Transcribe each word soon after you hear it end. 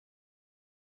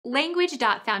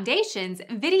Language.Foundation's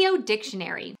Video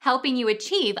Dictionary, helping you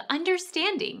achieve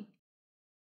understanding.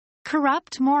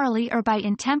 Corrupt morally or by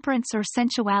intemperance or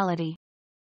sensuality.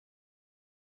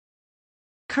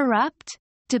 Corrupt,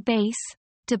 debase,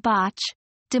 debauch,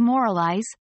 demoralize,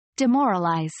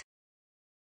 demoralize.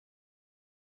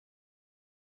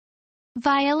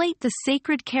 Violate the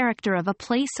sacred character of a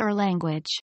place or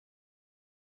language.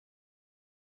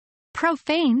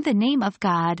 Profane the name of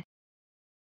God.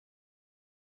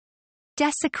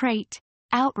 Desecrate,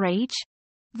 outrage,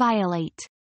 violate.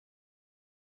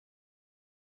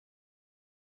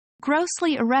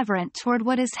 Grossly irreverent toward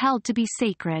what is held to be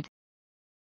sacred.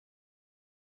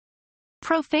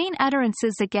 Profane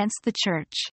utterances against the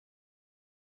Church.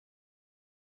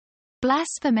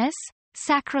 Blasphemous,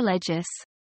 sacrilegious.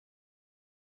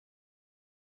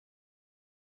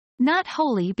 Not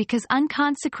holy because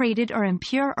unconsecrated or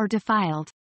impure or defiled.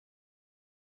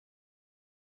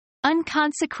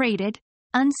 Unconsecrated,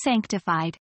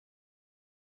 unsanctified.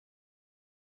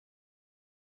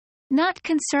 Not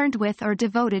concerned with or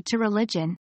devoted to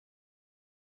religion.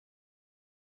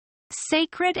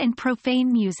 Sacred and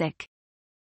profane music.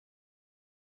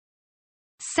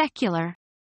 Secular.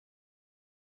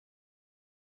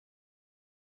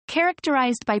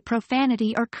 Characterized by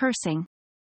profanity or cursing.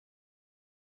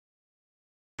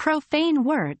 Profane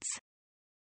words.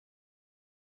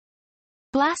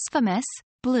 Blasphemous,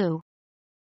 blue.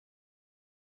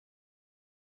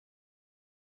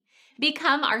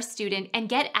 Become our student and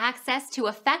get access to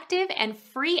effective and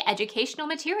free educational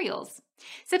materials.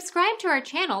 Subscribe to our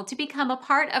channel to become a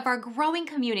part of our growing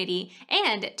community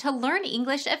and to learn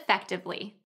English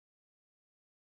effectively.